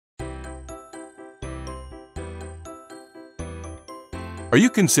Are you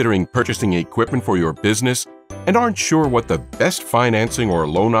considering purchasing equipment for your business and aren't sure what the best financing or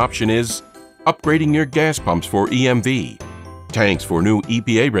loan option is? Upgrading your gas pumps for EMV, tanks for new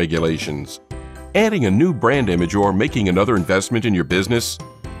EPA regulations, adding a new brand image, or making another investment in your business?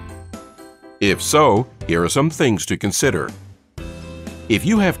 If so, here are some things to consider. If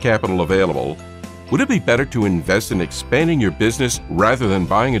you have capital available, would it be better to invest in expanding your business rather than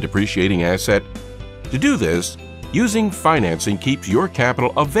buying a depreciating asset? To do this, using financing keeps your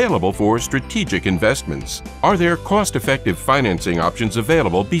capital available for strategic investments. Are there cost-effective financing options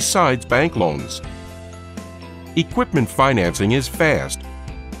available besides bank loans? Equipment financing is fast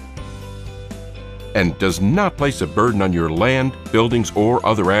and does not place a burden on your land, buildings, or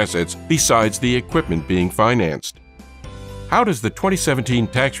other assets besides the equipment being financed. How does the 2017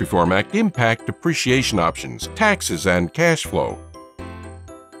 Tax Reform Act impact depreciation options, taxes, and cash flow?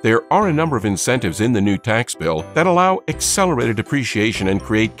 There are a number of incentives in the new tax bill that allow accelerated depreciation and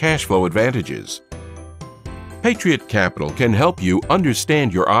create cash flow advantages. Patriot Capital can help you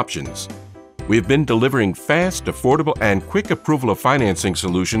understand your options. We've been delivering fast, affordable, and quick approval of financing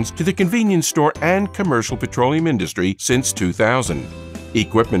solutions to the convenience store and commercial petroleum industry since 2000.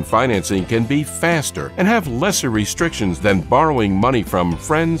 Equipment financing can be faster and have lesser restrictions than borrowing money from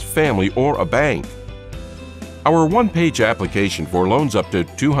friends, family, or a bank. Our one-page application for loans up to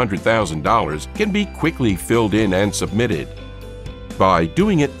 $200,000 can be quickly filled in and submitted. By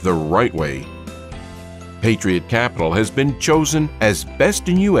doing it the right way, Patriot Capital has been chosen as Best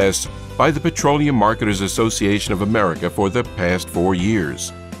in U.S. by the Petroleum Marketers Association of America for the past 4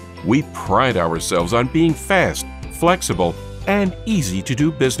 years. We pride ourselves on being fast, flexible, and easy to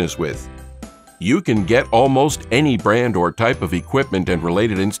do business with. You can get almost any brand or type of equipment and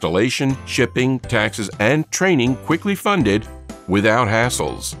related installation, shipping, taxes, and training quickly funded without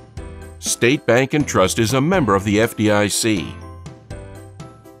hassles. State Bank and Trust is a member of the FDIC.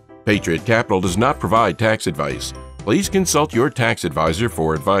 Patriot Capital does not provide tax advice. Please consult your tax advisor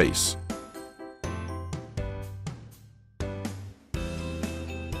for advice.